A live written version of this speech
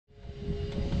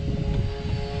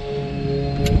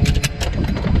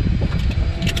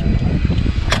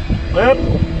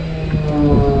Left.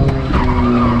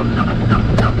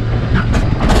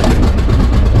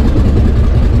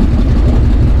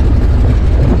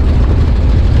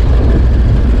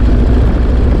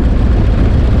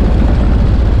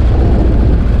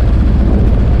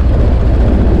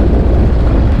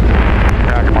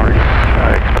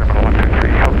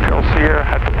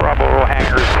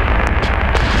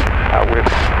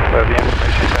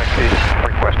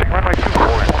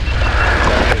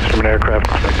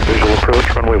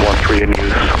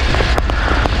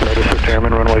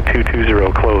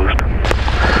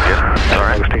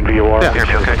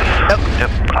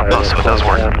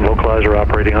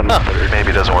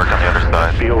 Maybe it doesn't work on the other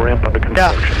side. Steel ramp under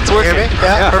construction. Yeah, it's working.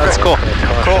 Yeah, perfect. That's cool.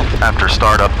 Cool. After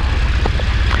startup,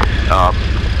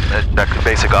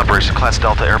 basic operation class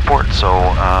Delta Airport.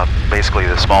 So basically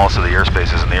the smallest of the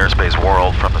airspaces in the airspace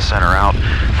world, from the center out,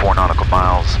 4 nautical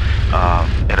miles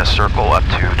in a circle up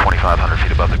to 2,500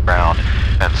 feet above the ground.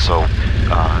 And so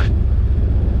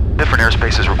different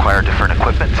airspaces require different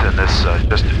equipment, and this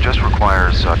just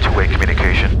requires two-way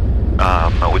communication.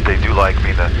 What they do like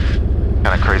being the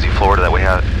kind of crazy Florida that we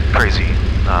have, crazy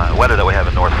weather that we have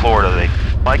in North Florida, they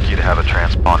like you to have a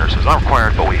transponder. So it's not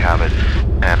required, but we have it.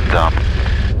 And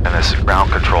this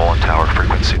ground control and tower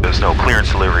frequency. There's no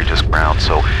clearance delivery, just ground.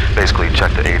 So basically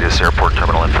check the ATC Airport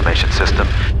Terminal Information System.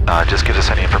 Just gives us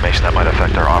any information that might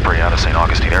affect our operating out of St.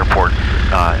 Augustine Airport.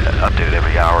 Updated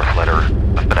every hour, a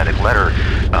phonetic letter,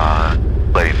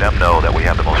 letting them know that we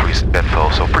have the most recent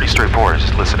info. So pretty straightforward.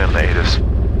 Just listen in the ATC.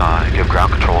 Give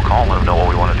ground control a call and let them know what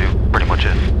we want to do. Pretty much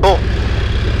it. Cool.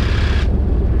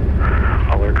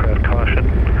 All aircraft caution.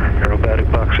 Aerobatic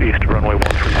box east runway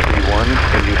 1331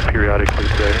 in use periodically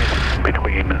today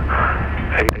between 8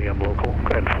 a.m. local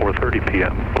and 4:30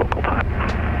 p.m. local time.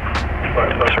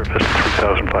 Surface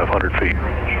 3,500 feet.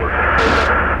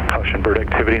 Caution bird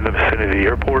activity in the vicinity of the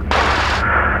airport.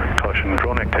 Caution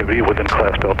drone activity within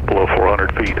class Delta below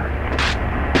 400 feet.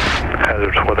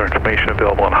 Hazardous weather information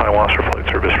available on HIWAS or flight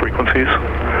service frequencies.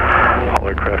 All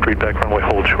aircraft read back runway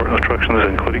hold short instructions,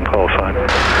 including call sign.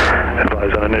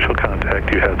 Advise on initial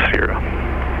contact you have Sierra.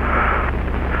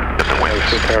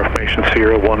 Tower formation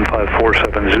Sierra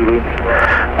 1547 Zulu.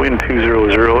 Wind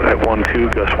 200 at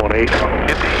 12, gust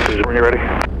 18. When you ready?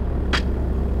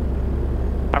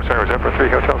 I'm sorry, was that for 3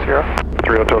 Hotel Sierra?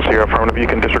 3 Hotel Sierra, affirmative. You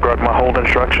can disregard my hold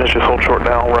instructions. Just hold short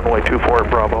now, runway 24 at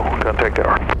Bravo. Contact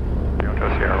tower.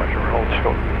 Sierra, hold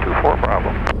short 24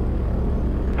 Bravo.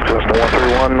 Cessna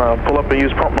 131, pull up and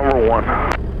use pump number 1.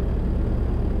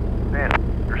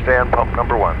 Understand, pump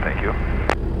number 1, thank you.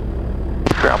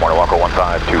 Ground Morning Waco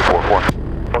 15244.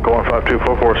 Waco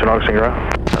 15244, St. Augustine Ground.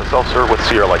 Self-serve with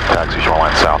Sierra Light Taxi,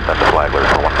 shoreline south, then to Flagler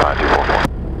for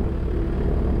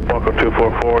 15244. Waco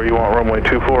 244, you want runway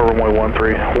 24, runway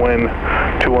 13, wind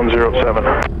 2107.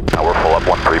 Now we're full up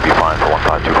 13, be fine for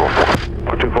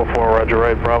 15244. 244, roger,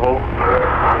 right, Bravo.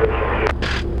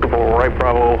 24, right,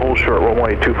 Bravo, hold short,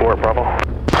 runway 24 at Bravo.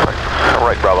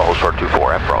 Right, Bravo, hold short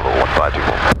 24 at Bravo,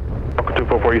 1524.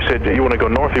 244, you said you want to go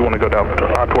north, you want to go down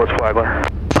towards Flagler?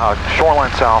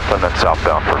 Shoreline south and then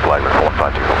southbound for Flagler for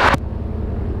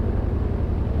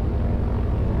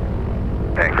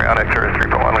 1524. And ground X-ray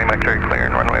 3.1, Lima X-ray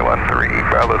clearing runway 13,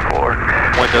 Bravo 4.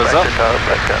 Windows up.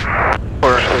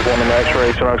 For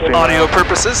audio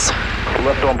purposes.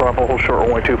 Left on Bravo, hold short,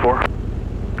 runway 24.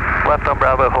 Left on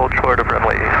Bravo, hold short of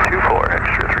runway 24,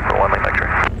 extra 341, Lima X-ray.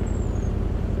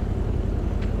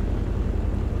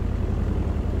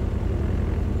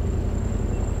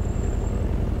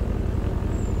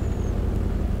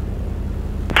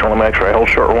 Runway X-ray, hold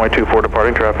short, runway 24,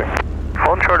 departing traffic.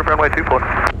 Hold short of runway 24.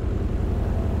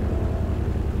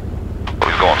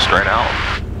 He's going straight out.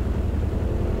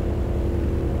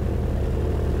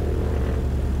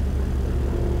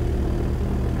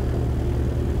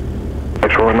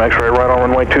 Runway X-ray, right on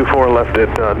runway 24, left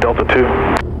at Delta 2.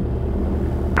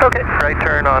 Okay, right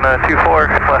turn on 24,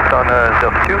 left on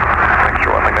Delta 2,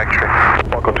 extra 1 Lima X-ray.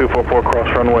 Waco 244, cross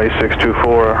runway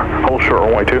 624, hold short,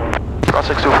 runway 2. Cross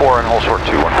 624 and hold short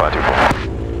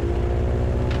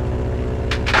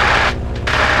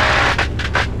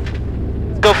 21524.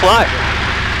 Let's go fly.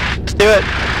 Let's do it.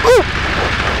 Woo!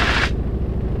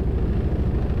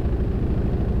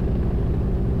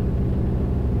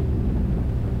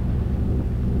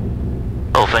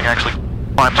 Whole thing actually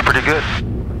climbs pretty good.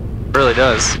 Really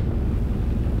does.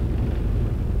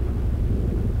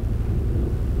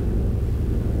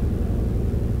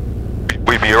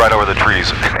 We'd be right over the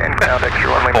trees. And ground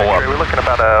extra 1 Lima X-ray. We're looking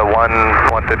about a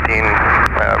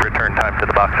 1:15 return time to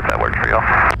the box if that works for y'all.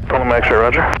 1 Lima X-ray,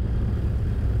 roger.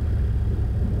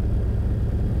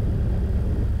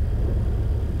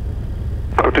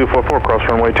 Waco 244, cross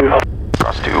runway 2.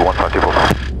 Cross to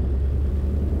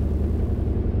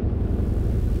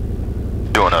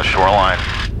 15244. Doing a shoreline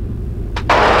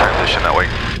transition that way.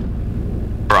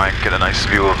 Brian, get a nice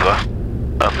view of the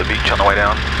beach on the way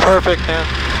down. Perfect, man.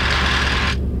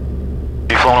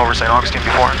 You flown over St. Augustine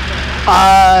before?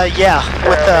 Yeah,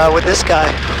 with this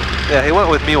guy. Yeah, he went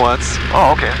with me once.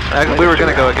 Oh, okay. We were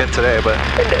gonna go again today, but.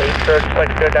 Into 8, sir. Just like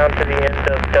to go down to the end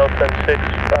of Delta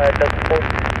 65 Delta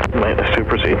 4. Landis to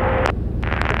proceed.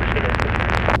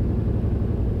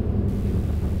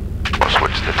 We'll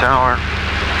switch to the tower.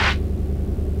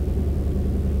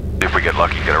 See if we get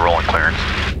lucky, get a rolling clearance.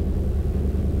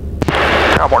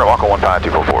 Tower Morning Waco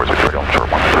 15244 is ready on short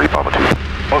 13 Bravo 2.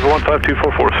 Waco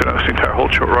 15244, St. Augustine Tower,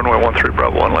 hold short runway 13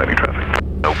 Bravo 1, landing traffic.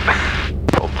 Nope.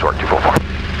 Hold short 244.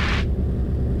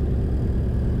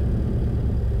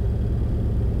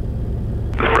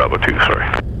 This is Bravo 2, sorry.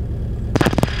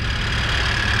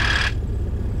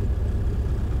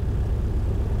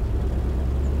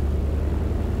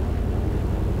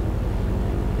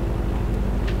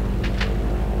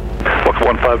 Waco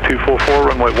 15244,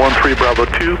 runway 13 Bravo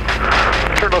 2.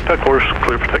 Turn left at course,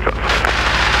 clear for takeoff.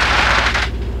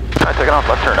 Alright, taking off,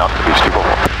 left turn out to the beach 244.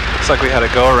 Looks like we had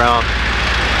a go around,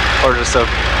 or just a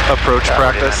approach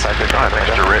practice. Alright,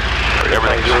 thanks to Rick.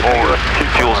 Everything's forward.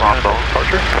 Fuel's on both.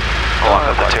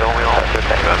 Lock up the tail wheel.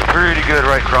 Got a pretty good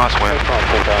right crosswind.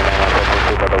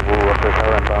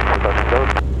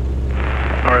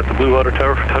 Alright, the Blue Water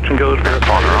Tower for touch and goes.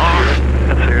 Farther on.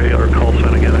 That's area, our call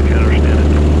sign again, I can't understand it.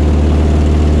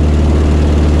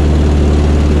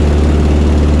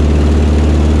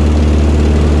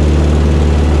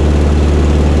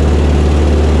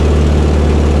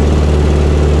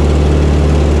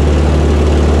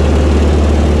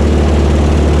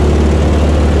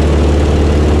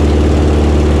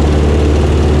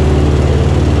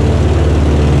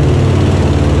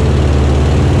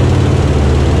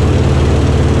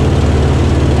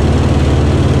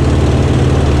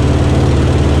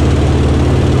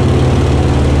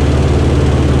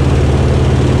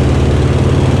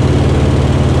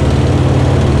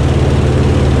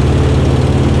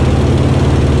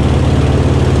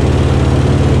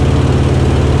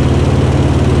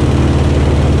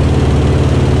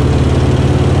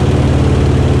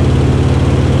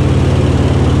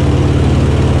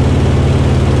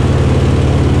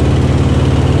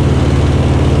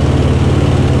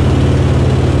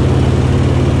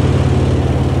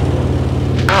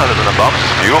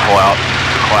 Beautiful out,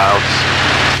 the clouds.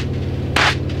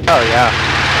 Oh yeah.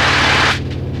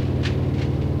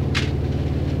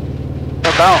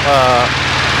 About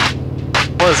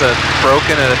what is it?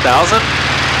 Broken at 1,000?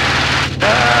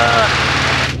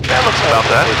 That looks about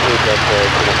that.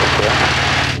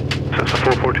 Cessna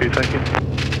 442, thank you.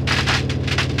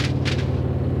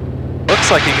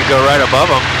 Looks like you could go right above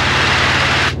them.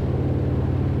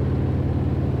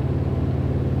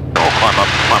 Oh, climb up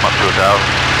to 1,000.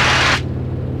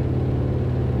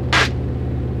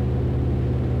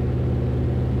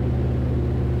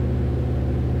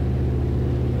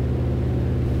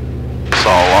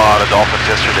 Saw a lot of dolphins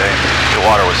yesterday. The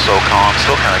water was so calm,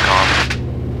 still kind of calm.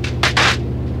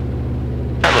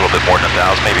 A little bit more than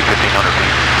 1,000, maybe 1,500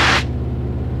 feet.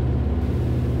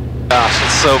 Gosh,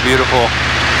 it's so beautiful.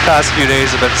 Past few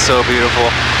days have been so beautiful.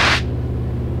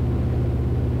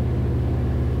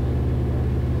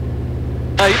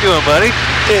 How you doing, buddy?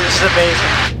 Dude, this is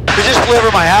amazing. We just flew over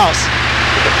my house.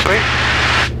 Sweet.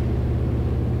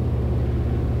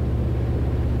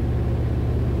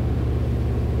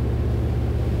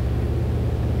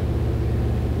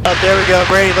 Oh, there we go,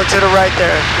 Brady. Look to the right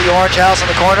there. The orange house in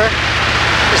the corner.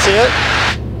 You see it?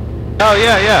 Oh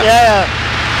yeah, yeah. Yeah.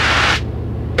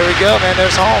 There we go, man.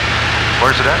 There's home.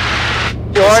 Where's it at?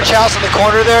 The orange house in the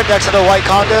corner there, next to the white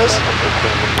condos.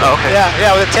 Oh, okay.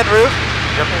 Yeah, with a tin roof.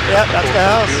 Yep. Yep, that's the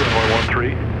house.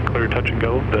 13, clear touch and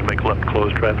go, then make left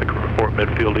close traffic, report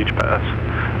midfield each pass.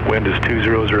 Wind is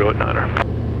 200 at Niner.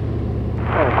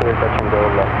 Clear touch and go,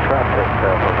 left traffic,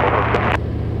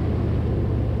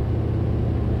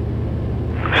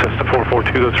 Cessna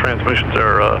 442, those transmissions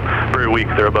are very weak.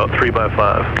 They're about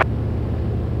 3x5.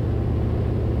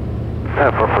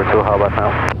 442, how about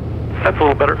now? That's a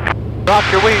little better. Drop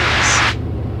your wings.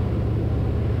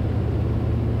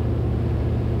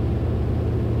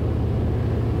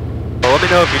 Well, let me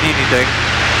know if you need anything.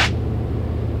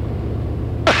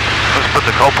 Let's put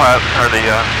the co-pilot, or the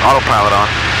autopilot on.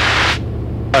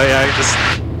 Oh yeah, you just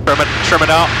trim it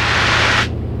out.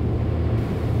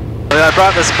 I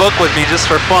brought this book with me just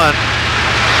for fun.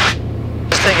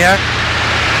 This thing here.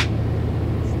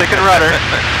 Stick and rudder.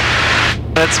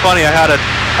 And it's funny, I have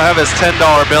his $10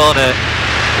 bill in it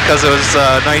because it was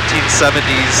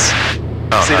 1970s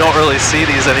Oh, So you don't really see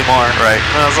these anymore. Right.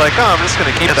 And I was like, oh, I'm just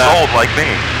gonna keep It's that. old like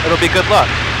me. It'll be good luck.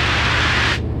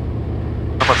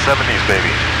 I'm a 70s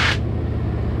baby.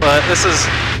 But this is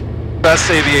the best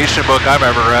aviation book I've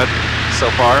ever read so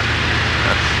far.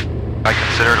 I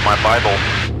consider it my Bible.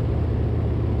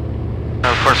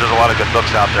 Now, of course, there's a lot of good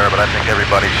books out there, but I think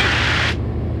everybody should,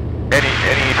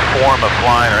 any form of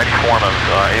flying or any form of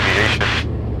aviation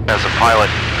as a pilot,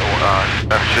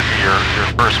 that should be your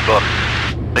first book.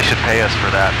 They should pay us for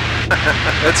that.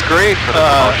 It's great. For the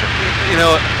promotion. You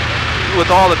know, with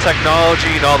all the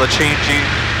technology and all the changes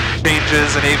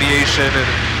in aviation and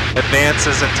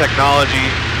advances in technology,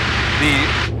 the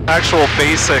actual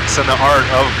basics and the art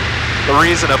of the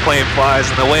reason a plane flies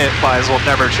and the way it flies will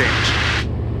never change.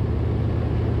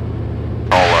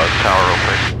 All tower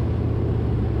opening.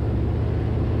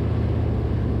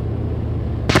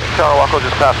 Tower Waco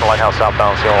just past the lighthouse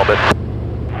southbound, see a little bit.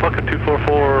 Bucket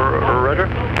 244 Rudder.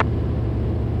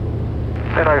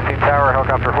 And Augustine Tower,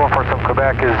 helicopter 447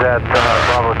 Quebec is at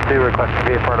Bravo 2, requesting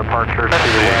VFR departure to the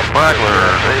west. Flagler,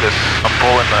 ATIS. I'm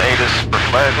pulling the ATIS for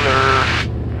Flagler.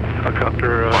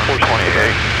 Helicopter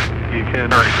 428. You can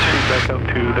proceed back up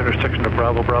to the intersection of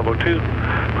Bravo 2.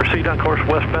 Proceed on course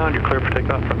westbound. You're clear for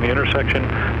takeoff from the intersection.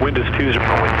 Wind is 20. Runway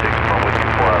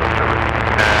 4 out of service.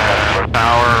 And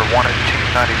tower 1 and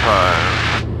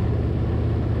 295.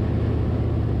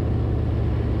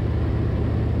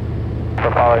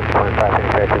 Apollo 25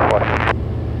 indicated question.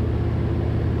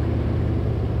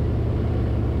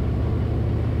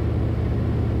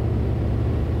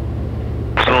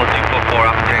 Solo 244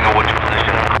 Alpha Tango, what's your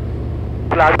position?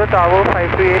 Flagler Tower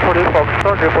 538 Hotel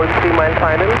Foxtrot, reporting 3 mile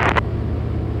final.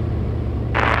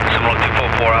 Solo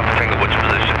 244 Alpha Tango, what's your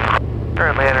position?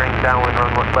 Currently entering downwind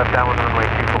runway, left downwind runway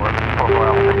 24 Alpha.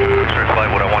 Sir Flight,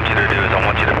 what I want you to do is I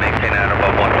want you to maintain at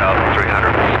about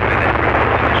 1,300 minutes.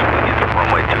 Initially get to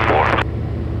runway 24.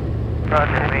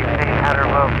 Roger, maintain at or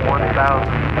above 1,300,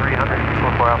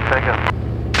 24 Alpha Tango.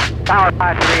 Tower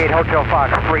 538 Hotel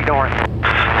Fox, 3 north.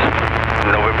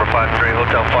 November 53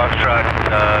 Hotel Foxtrot,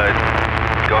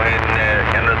 go ahead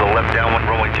and enter the left downwind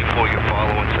runway 24. You're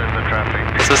following Cessna traffic.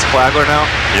 Is this Flagler now?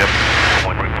 Yep.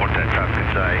 One report that traffic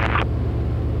inside.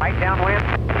 Right downwind?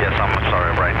 Yes, I'm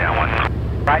sorry, right downwind.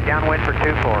 Right downwind for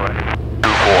 2-4. 2-4.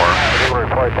 We will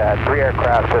report that 3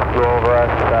 aircraft just flew over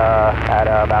us at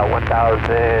about 1,000.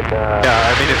 Yeah,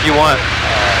 I mean, if you want,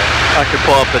 I could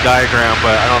pull up the diagram,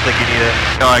 but I don't think you need it.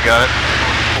 No, I got it.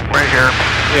 Right here.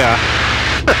 Yeah.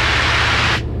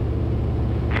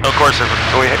 Of course, if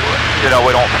we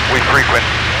frequent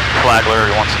Flagler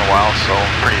every once in a while, so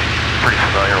pretty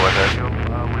familiar with it.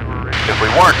 If we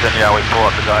weren't, then yeah, we'd pull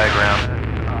up the diagram.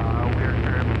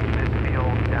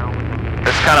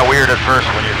 It's kind of weird at first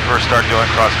when you first start doing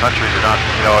cross country. You're not,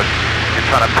 you're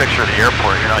trying to picture the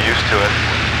airport. You're not used to it.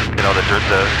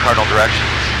 The cardinal directions.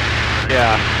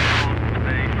 Yeah.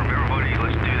 Hey, from everybody,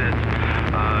 let's do this.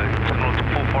 Signal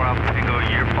 244 Alpha Tango,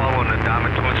 you're following the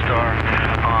Diamond Twin Star.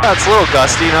 Yeah, it's a little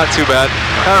gusty, not too bad.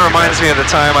 Kind of reminds me of the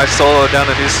time I soloed down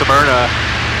to New Smyrna.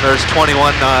 There's 21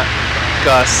 knot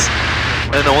gusts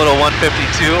and a little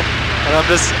 152, and I'm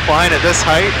just flying at this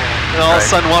height, and all of a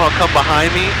sudden one will come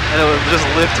behind me, and it would just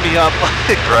lift me up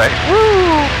like, right.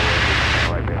 Woo!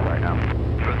 Right now.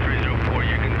 For 304,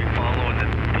 you're going to be following the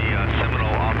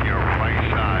Seminole off your right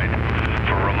side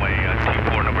for runway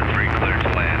 24, number 3, cleared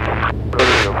to land.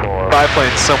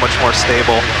 Biplane's so much more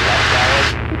stable.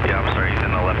 Yeah, I'm sorry, he's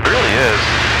in the left. It really is.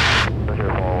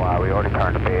 We already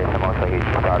turned the base, and looks like he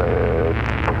just started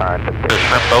trying to The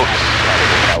shrimp boats.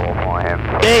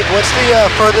 Dave, what's the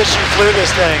furthest you flew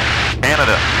this thing?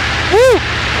 Canada. Woo!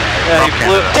 Yeah, he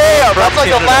flew. Damn, that's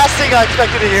like the last thing I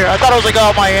expected to hear. I thought it was like,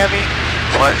 oh, Miami.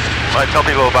 What I tell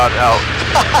people about how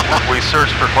we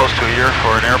searched for close to a year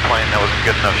for an airplane that was in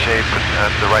good enough shape and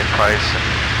at the right price,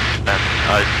 and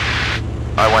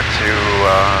I went to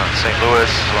St.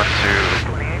 Louis, went to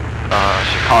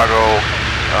Chicago,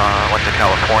 went to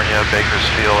California,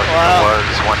 Bakersfield, I think it was,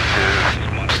 went to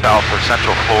South or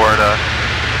Central Florida,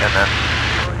 and then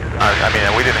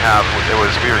and we didn't have, we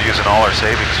were using all our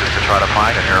savings just to try to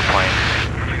find an airplane,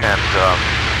 and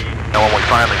when we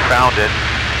finally found it,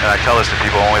 and I tell this to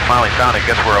people, when we finally found it,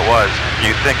 guess where it was?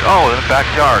 You'd think, oh, in the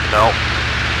backyard. No,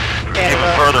 Canada. Even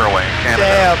further away, Canada.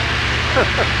 Damn.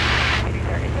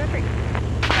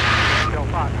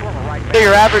 So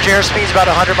your average airspeed is about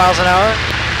 100 miles an hour?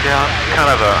 Yeah,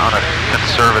 kind of on a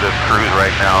conservative cruise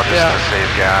right now, just to save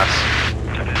gas.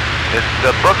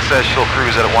 The book says she'll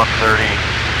cruise at 130.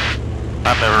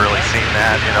 I've never really seen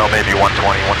that, maybe 120,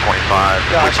 125.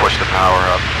 Gotcha. We push the power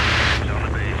up. On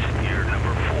the base, you're number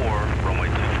 4, runway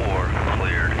 24,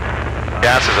 cleared.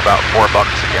 Gas is about $4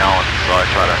 a gallon, so I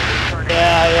try to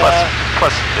Yeah.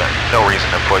 Plus no reason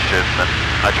to push it, and then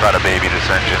I try to baby this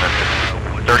engine, and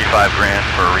 35 grand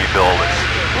for a rebuild. It's,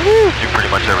 do pretty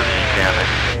much everything you can to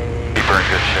keep her in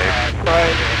good shape.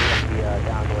 Right.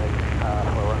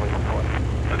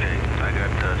 Okay, I got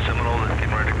Seminole that's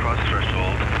getting ready to cross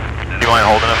threshold. Do you mind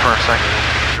holding it for a second?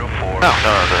 04. No,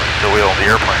 the wheel of the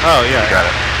airplane. Oh, yeah. You got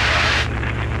it.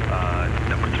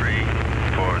 Number 3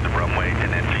 for the runway,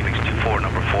 and then Phoenix 24,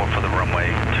 number 4 for the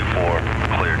runway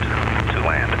 24, cleared to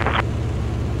land.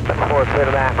 Number 4 clear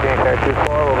to land, Phoenix Air 24,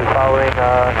 we'll be following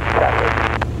traffic.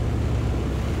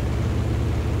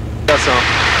 Got some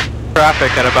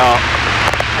traffic at about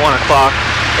 1 o'clock.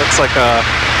 Looks like a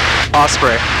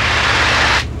Osprey.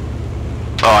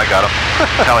 Oh, I got him.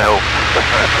 Tally ho.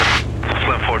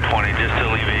 Slim 420, just to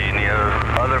alleviate any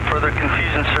other further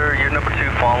confusion, sir. You're number 2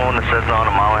 following the Cessna on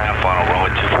a mile and a half final, runway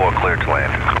 24, clear to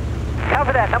land.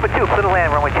 Copy that, number 2 clear to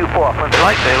land, runway 24.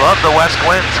 They love the west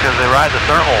winds because they ride the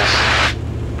thermals.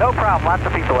 No problem, lots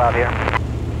of people out here.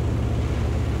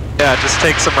 Yeah, just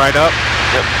takes them right up.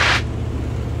 Yep.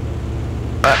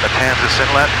 At Matanzas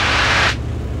Inlet.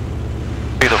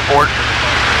 See the fort?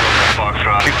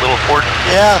 Foxtrot. Cute little fort.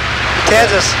 Yeah,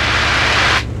 Kansas.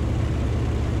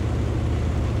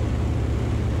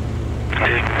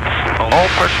 All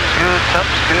pressure's good,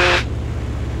 temp's good.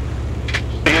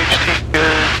 CHT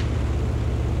good.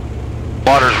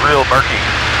 Water's real murky.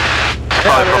 It's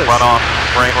probably from runoff,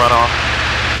 rain runoff.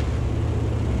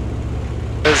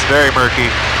 It's very murky.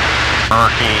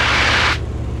 Murky.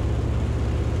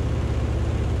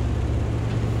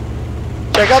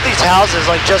 Check out these houses,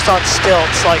 like just on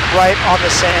stilts, like right on the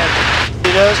sand.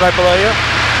 See those right below you?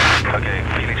 Okay,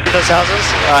 Phoenix. See those houses?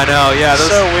 I know, yeah. Those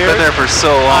So weird. been there for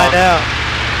so long. I know.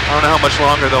 I don't know how much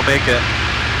longer they'll make it.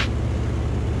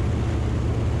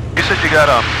 You said you got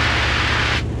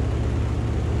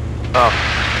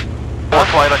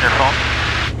fourth light on your phone?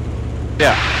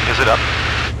 Yeah. Is it up?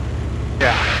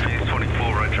 Yeah. Phoenix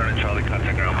 24, right turn to Charlie,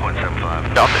 contact ground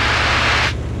 0.75. Dump it.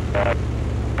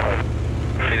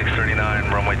 Phoenix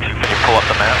 39, runway 24. Can you pull up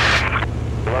the map?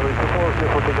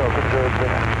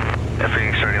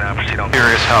 Phoenix 39, proceed on.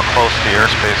 Curious how close the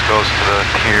airspace goes to the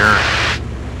pier.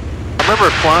 I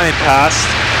remember flying past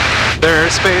their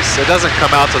airspace. It doesn't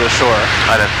come out to the shore.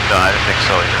 I didn't think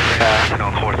so either. Proceed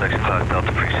on course, exit class,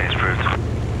 Delta pre-change approved.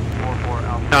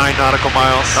 9 nautical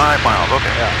miles. 9 miles,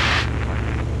 okay.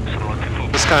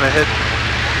 Just kind of hit.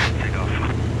 Takeoff.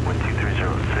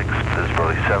 12306, this is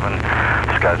Burley 7.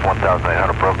 Skies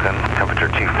 1,800 broken. Temperature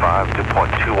T5,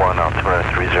 2.21, altimeter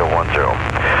 3010.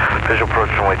 Visual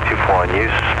approach runway 24 in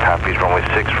use. Pappy's runway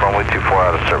 6, runway 24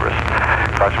 out of service.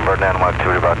 Caution bird and animal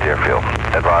activity about the airfield.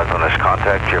 Advise on this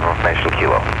contact. Your information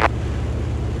Kilo.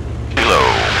 Kilo.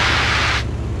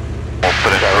 We'll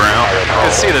put it ground. You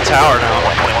can see the tower now.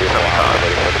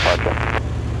 121.75.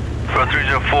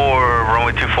 304,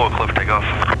 runway 24, clear for takeoff.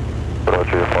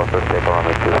 Roger, 4 take on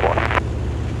runway 24.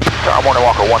 I'm Warner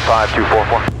Walker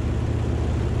 15244.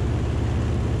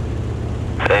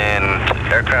 And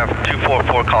aircraft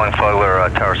 244 calling Flagler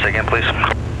Tower, say again, please.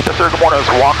 Yes, sir. Good morning. It's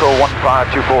Waco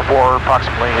 15244,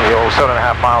 approximately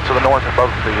 7.5 miles to the north above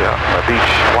the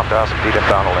beach, 1,000 feet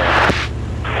inbound to land.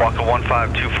 Waco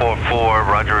 15244,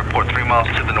 roger, report 3 miles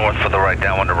to the north for the right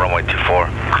downwind to runway 24.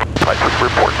 Right,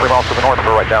 report 3 miles to the north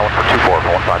for right downwind for 24 for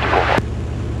 15244.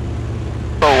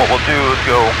 So what we'll do is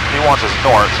go, he wants us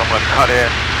north, so I'm going to cut in.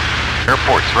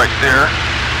 Airport's right there.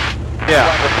 Yeah.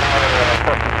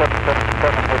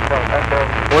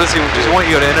 What does he want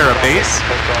you to enter a base?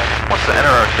 Wants to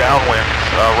enter a downwind,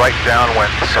 right downwind.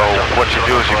 So what you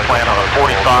do is you plan on a 45,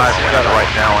 you got a right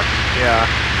downwind. Yeah.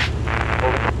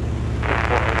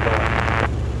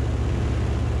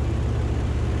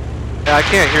 Yeah, I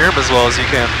can't hear him as well as you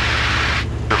can.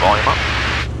 Your volume up.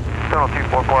 Terminal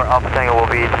 244, Alpha Tango will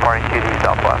be departing to the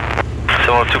southwest.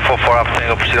 Terminal 244, Alpha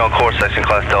Tango, proceed on course, section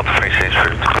class Delta, free change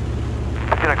approved.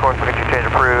 Proceed on course, we get your change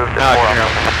approved. Now I can hear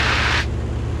him.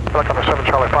 Helicopter 7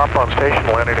 Charlie Papa on station,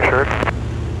 landing assured.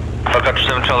 Helicopter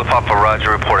 7 Charlie Papa,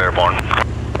 roger, report airborne.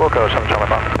 Wilco 7 Charlie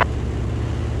Papa.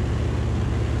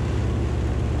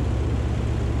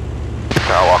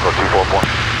 Waco 244.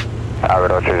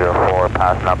 Avid 0304,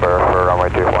 pass number for runway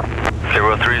 24.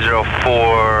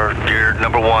 0304, gear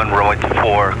number 1, runway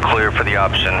 24, clear for the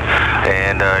option,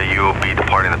 and you will be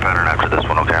departing the pattern after this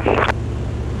one, okay?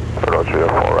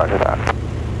 0304, roger that.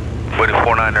 Waiting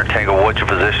 49er Tango, what's your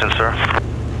position, sir?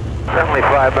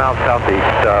 75 miles southeast.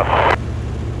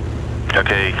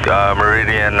 Okay,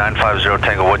 Meridian 950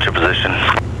 Tango, what's your position?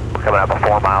 Coming up a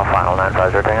 4 mile final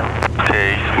 950 Tango.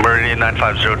 Okay, Meridian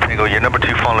 950 Tango, your number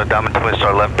 2 following the Diamond Twin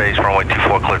Star left base, runway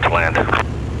 24, clear to land.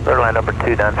 Clear to land number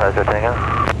 2 950 Tango.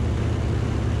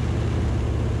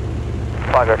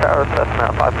 Flagler Tower,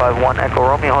 Cessna 551 Echo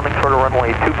Romeo, holding short of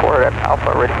runway 24 at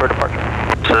Alpha, ready for departure.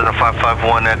 Cessna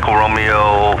 551 Echo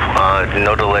Romeo,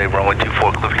 no delay, runway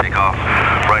 24, clear for takeoff.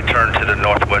 Right turn to the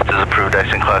northwest is approved,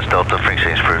 icing class Delta, free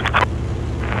exchange approved.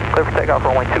 Clear for takeoff,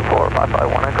 runway 24,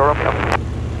 551 Echo Romeo.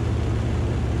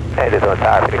 Hey, this is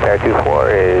Tower, Phoenix Air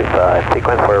 24 is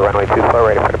sequence for runway 24,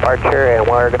 ready for departure, and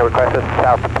we're going to request a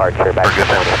south departure back to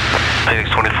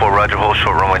Phoenix 24, roger, hold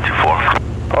short, runway 24.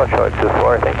 Oh, short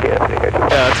 24, thank you.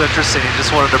 Yeah, it's interesting. He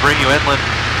just wanted to bring you inland.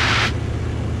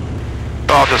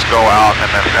 I'll just go out and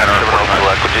then center.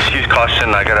 Just use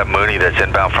caution, I got a Mooney that's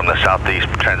inbound from the southeast,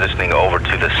 transitioning over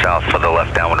to the south for the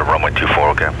left downwind of runway 24,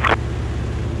 okay?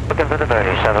 Looking for the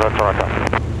 37, let's rock up.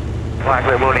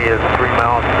 Flagler Mooney is 3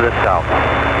 miles to the south.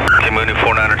 Okay, Mooney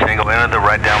 49er Tango, enter the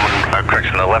right downwind,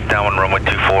 correction, the left downwind runway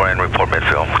 24 and report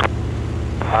midfield.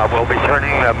 We'll be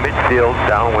turning midfield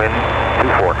downwind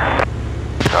 24.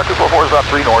 244 is about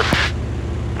 3 north.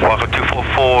 Waco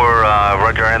 244,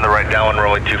 roger, and the right downwind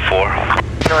runway 24.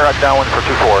 Right downwind for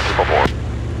 244.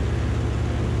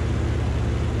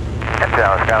 And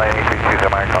down, Skyline 832,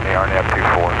 Mike on the RNF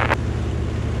 24.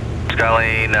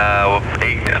 Skyline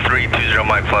 8320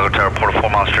 Mike, Flagler Tower, report a 4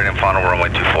 mile straight in final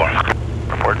runway 24.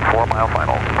 Report 4 mile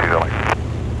final, 20.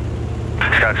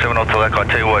 Scott 70 to Echo, I'll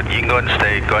tell you what, you can go ahead and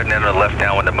stay, go ahead and enter the left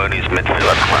downwind to Mooney's midfield,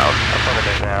 that's cloud.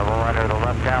 We'll enter the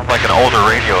left down. Like an older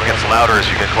radio, it gets louder as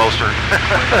you get closer.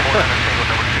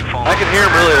 I can hear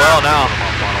him really well now.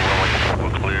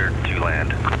 We're cleared to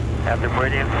land. After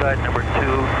Brady inside, number 2,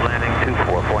 landing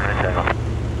 24, 400 Tango.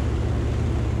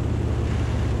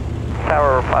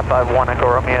 Tower 551 Echo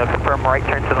Romeo, confirm right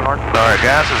turn to the north. Alright,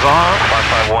 gas is on.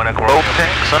 551 Echo Both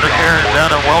tanks under care and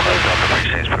down and welded.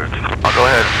 I'll go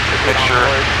ahead and make sure.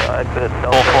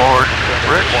 Pull forward.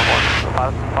 Rich.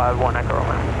 551 Echo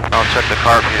Romeo. I'll check the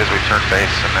car feed as we turn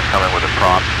base and then come in with a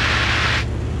prompt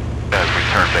as we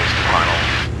turn base to final.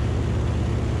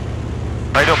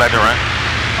 How you doing back there, Ryan?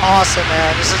 Awesome,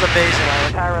 man. This is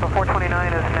amazing. Tower 429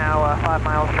 is now 5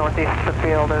 miles northeast of the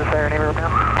field. Is there any room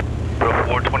now?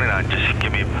 429, just give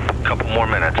me a couple more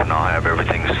minutes and I'll have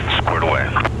everything squared away.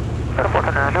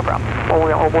 429, no problem.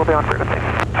 We'll be on frequency.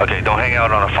 Okay, don't hang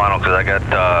out on the final because I got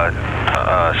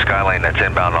Skyline that's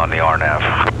inbound on the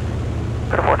RNAV.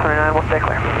 429, we'll stay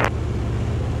clear.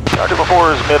 Charger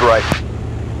before is mid-right.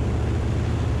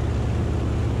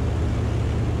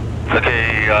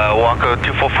 Okay, Waco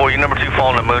 244, you number 2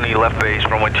 following the Mooney, left base,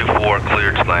 runway 24,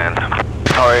 cleared to land.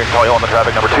 Alright, call you on the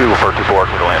traffic number 2 for 24,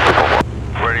 clear to land 244.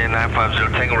 Ready at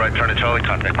 950, Tango right, turn to Charlie,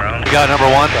 contact ground. You got number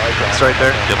 1? It's right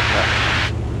there. Yep.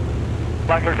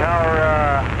 Flagler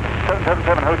Tower,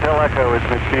 777 Hotel Echo is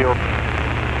midfield.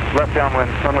 Left downwind,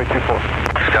 runway 24.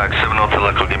 Sky 70 Hotel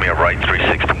Echo, give me a right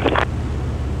 360.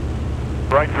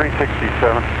 Right 360,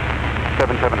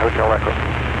 777 Hotel Echo.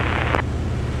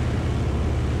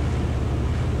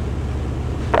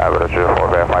 Tower 04,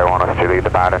 verify you want us to lead the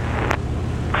pattern.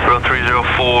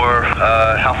 0304,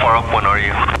 how far upwind are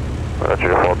you?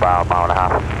 04, about a mile and a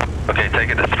half. Okay, take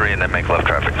it to 3 and then make left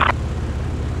traffic.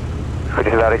 Could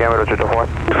you do that again, 0304?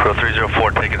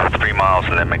 0304, take it to 3 miles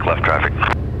and then make left traffic.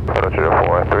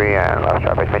 0304, 3 and left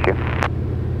traffic, thank you.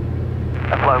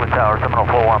 Flagler Tower,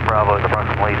 7041 Bravo is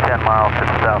approximately 10 miles to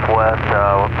the southwest.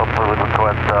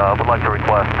 Would like to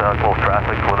request close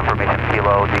traffic with information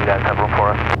kilo. Do you guys have room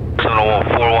for us?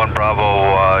 7141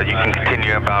 Bravo, you can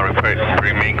continue inbound,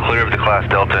 remain clear of the class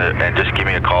Delta and just give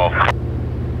me a call.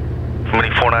 Mooney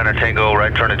 49er Tango,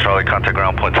 right turn to Charlie, contact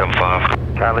ground, 0.75.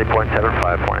 Charlie,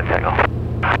 0.75, 49 Tango.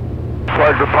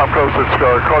 Flagler Pop Coast, it's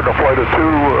Cardinal Flight of 2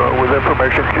 with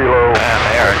information kilo. And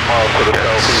there. Miles to the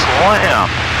southeast. Slam.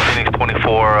 Phoenix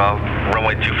 24,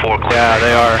 runway 24, clear. Yeah,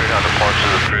 they are. On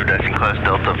departure approved, icing class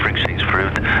Delta, free exchange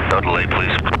approved. No delay,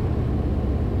 please.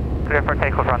 Clear for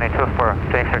takeoff runway 24,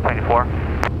 Phoenix 24.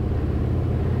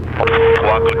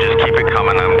 Waco, just keep it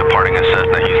coming. I'm departing a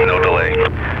Cessna, use no delay.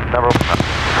 Number 1,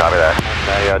 copy that.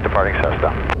 Departing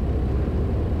Cessna.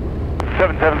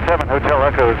 777 Hotel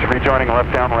Echo is rejoining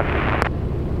left downwind.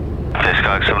 Okay,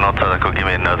 Sky 7 Hotel Echo, give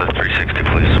me another 360,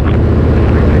 please.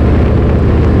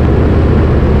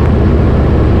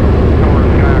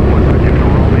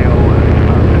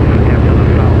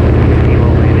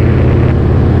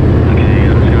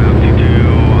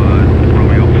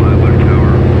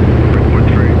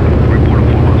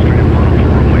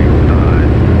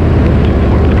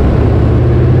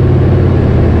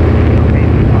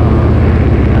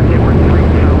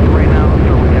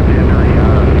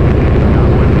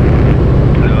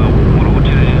 What I want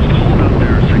you to do is hold out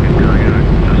there a second period.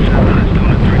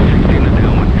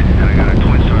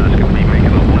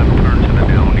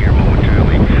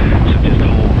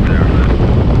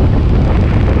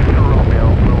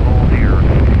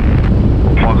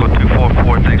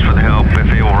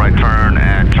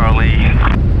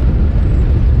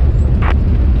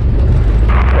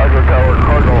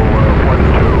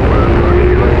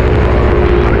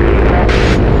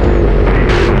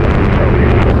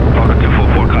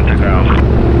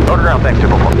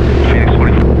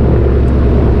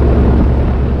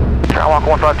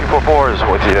 15244 is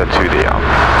with you to the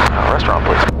restaurant,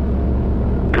 please.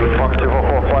 Fox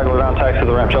 244, Flagler down, taxi to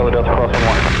the ramp, Charlie Delta crossing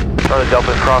 1. Charlie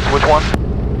Delta cross, which one?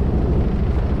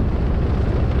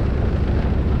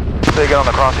 Say get on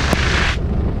the crossing.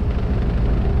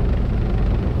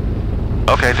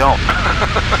 Okay, don't.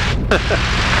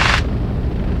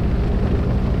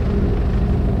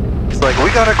 It's like,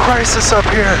 we got a crisis up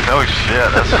here. No shit,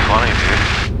 that's funny,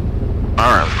 dude.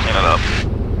 Alright, let's clean it up.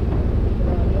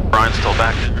 Ryan's still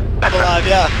back there. I'm alive,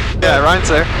 yeah. Yeah, Ryan's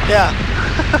there. Yeah.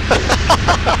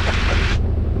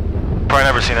 Probably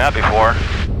never seen that before.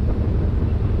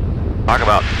 Talk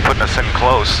about putting us in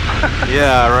close.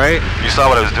 Yeah, right? You saw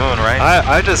what I was doing, right?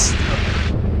 I just...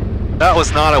 That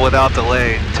was not a without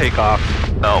delay takeoff.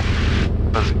 No.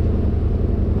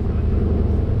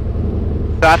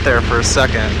 Sat there for a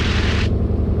second.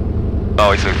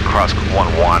 Oh, he said cross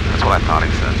 1-1. That's what I thought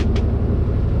he said.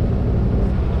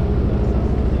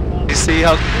 You see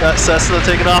how that Cessna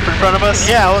taking off in front of us?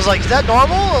 Yeah, I was like, is that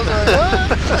normal? I was like,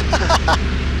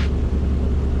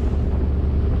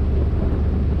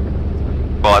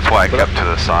 what? Well, that's why I kept to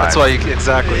the side. That's why you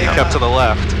kept to the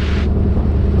left.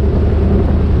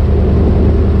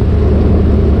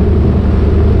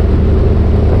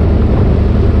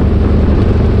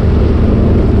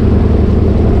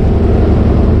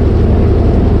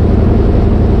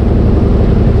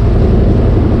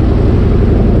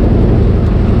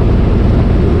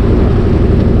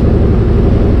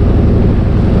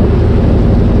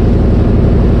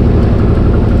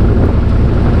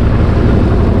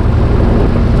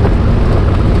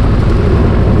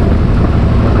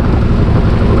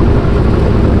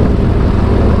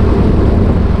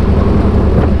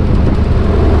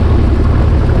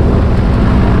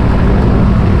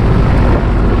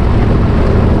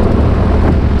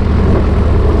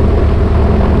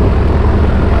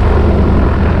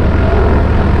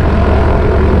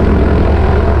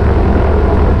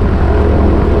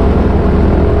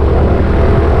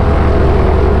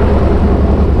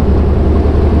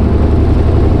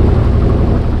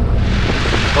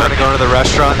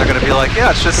 Restaurant, they're gonna be like,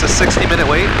 yeah, it's just a 60-minute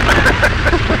wait.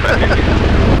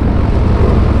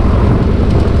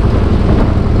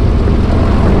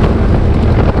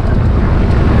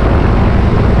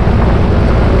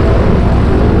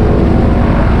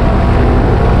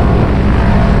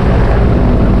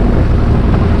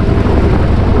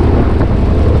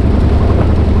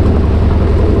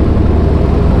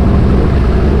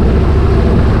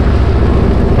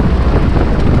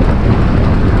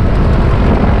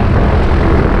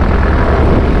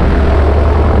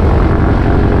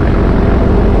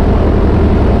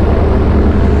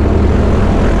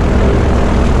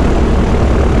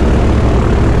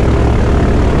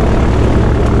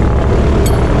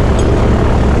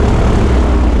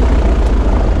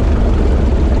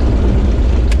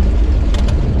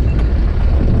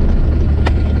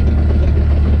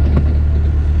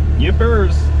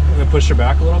 Push her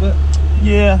back a little bit?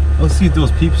 Yeah. Let's see if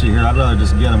those peeps are here. I'd rather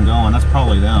just get them going. That's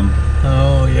probably them.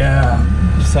 Oh, yeah.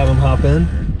 Just have them hop in.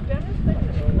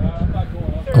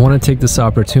 I want to take this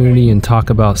opportunity and talk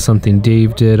about something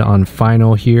Dave did on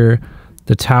final here.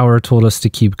 The tower told us to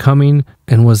keep coming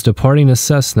and was departing a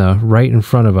Cessna right in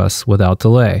front of us without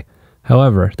delay.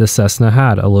 However, the Cessna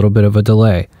had a little bit of a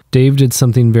delay. Dave did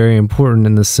something very important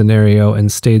in this scenario and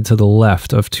stayed to the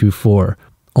left of 2-4.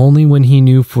 Only when he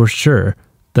knew for sure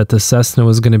that the Cessna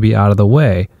was going to be out of the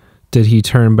way did he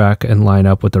turn back and line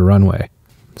up with the runway.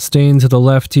 Staying to the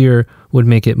left here would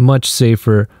make it much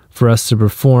safer for us to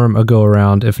perform a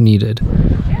go-around if needed.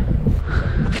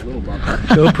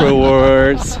 GoPro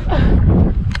Wars.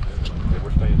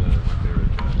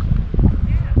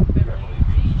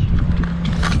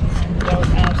 That was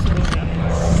absolutely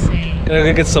insane. Gonna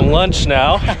go get some lunch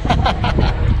now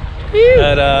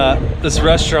at this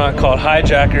restaurant called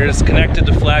Hijackers, connected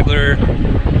to Flagler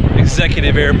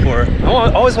Executive Airport.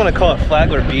 I always want to call it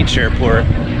Flagler Beach Airport.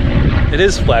 It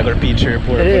is Flagler Beach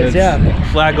Airport. It is,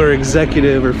 yeah. Flagler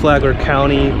Executive or Flagler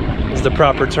County is the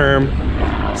proper term.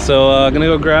 So I'm gonna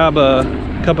go grab a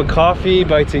cup of coffee,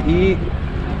 bite to eat.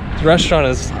 This restaurant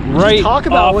is right talk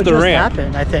about off what the just ramp.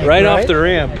 happened, I think, right right? off the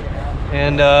ramp.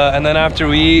 And then after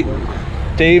we eat,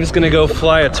 Dave's gonna go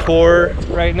fly a tour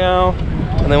right now.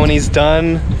 And then when he's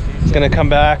done, he's gonna come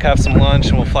back, have some lunch,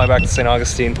 and we'll fly back to St.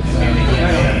 Augustine.